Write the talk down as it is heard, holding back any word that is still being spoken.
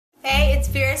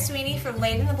Vera Sweeney from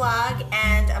Late in the Blog,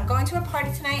 and I'm going to a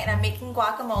party tonight and I'm making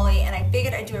guacamole, and I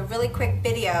figured I'd do a really quick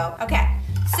video. Okay,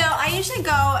 so I usually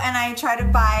go and I try to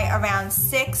buy around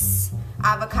 6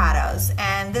 avocados,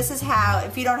 and this is how,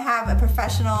 if you don't have a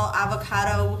professional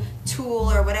avocado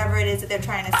tool or whatever it is that they're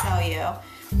trying to sell you,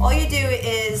 all you do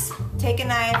is take a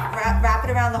knife, wrap it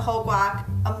around the whole the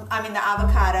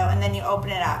avocado, and then you open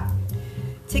it up.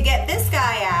 To get this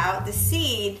guy out, the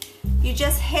seed, you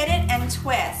just hit it and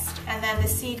twist, and then the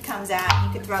seed comes out, and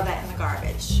you can throw that in the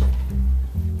garbage.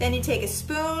 Then you take a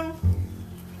spoon,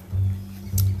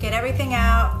 get everything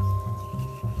out.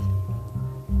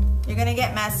 You're gonna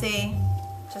get messy,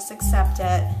 just accept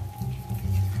it,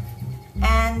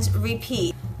 and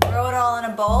repeat. Throw it all in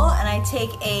a bowl, and I take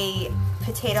a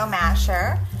potato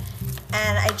masher,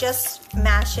 and I just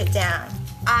mash it down.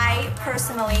 I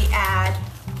personally add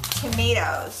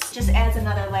tomatoes. Just adds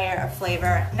another layer of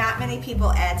flavor. Not many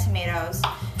people add tomatoes,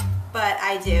 but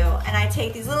I do. And I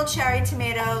take these little cherry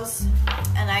tomatoes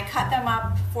and I cut them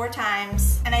up 4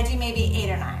 times, and I do maybe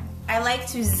 8 or 9. I like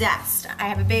to zest. I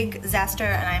have a big zester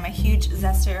and I'm a huge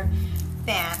zester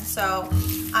fan. So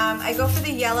I go for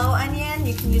the yellow onion.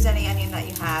 You can use any onion that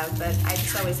you have, but I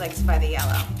just always like to buy the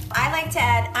yellow. I like to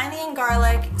add onion,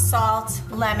 garlic, salt,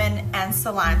 lemon, and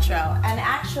cilantro. And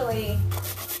actually,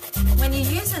 when you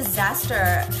use a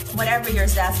zester, whatever you're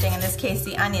zesting, in this case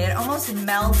the onion, it almost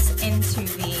melts into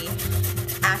the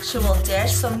actual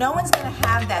dish. So no one's gonna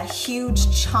have that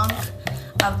huge chunk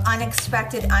of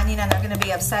unexpected onion and they're gonna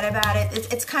be upset about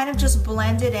it. It's kind of just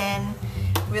blended in,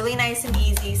 really nice and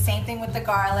easy. Same thing with the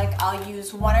garlic. I'll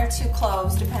use 1 or 2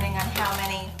 cloves depending on how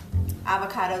many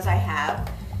avocados I have.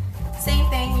 Same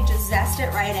thing, you just zest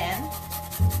it right in.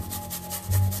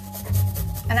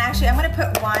 And actually, I'm gonna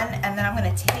put 1 and then I'm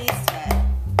gonna taste it.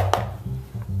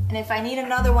 And if I need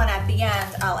another one at the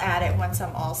end, I'll add it once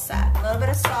I'm all set. A little bit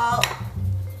of salt,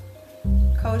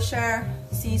 kosher,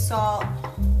 sea salt.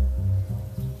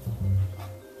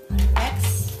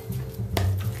 Mix.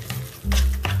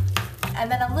 And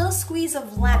then a little squeeze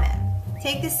of lemon.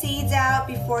 Take the seeds out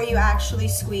before you actually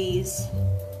squeeze,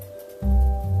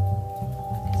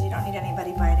 because you don't need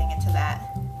anybody biting into that.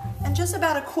 And just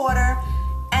about a quarter,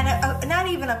 and not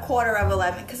even a quarter of a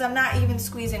lemon, because I'm not even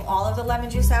squeezing all of the lemon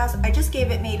juice out. I just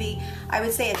gave it maybe, I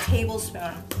would say, a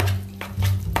tablespoon.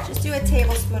 Just do a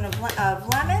tablespoon of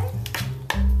lemon.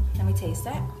 Let me taste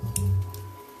it.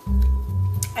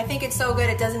 I think it's so good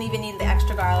it doesn't even need the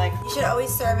extra garlic. You should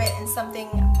always serve it in something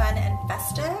fun and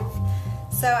festive.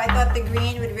 So I thought the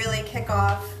green would really kick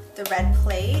off the red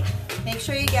plate. Make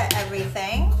sure you get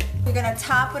everything. You're gonna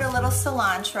top with a little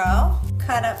cilantro.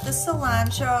 Cut up the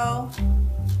cilantro.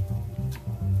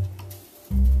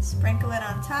 Sprinkle it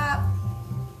on top,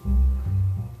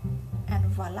 and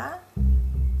voila,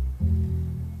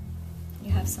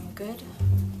 you have some good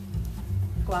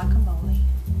guacamole.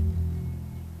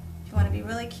 If you want to be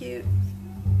really cute,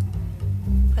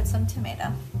 put some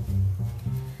tomato.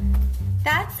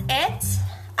 That's it.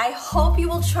 I hope you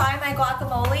will try my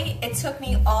guacamole. It took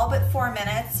me all but 4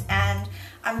 minutes, and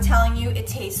I'm telling you, it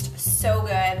tastes so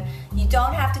good. You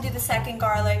don't have to do the second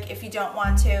garlic if you don't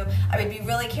want to. I would be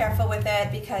really careful with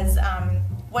it, because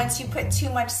once you put too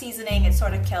much seasoning, it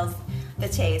sort of kills the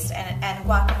taste, and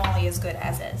guacamole is good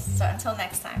as is. So until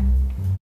next time.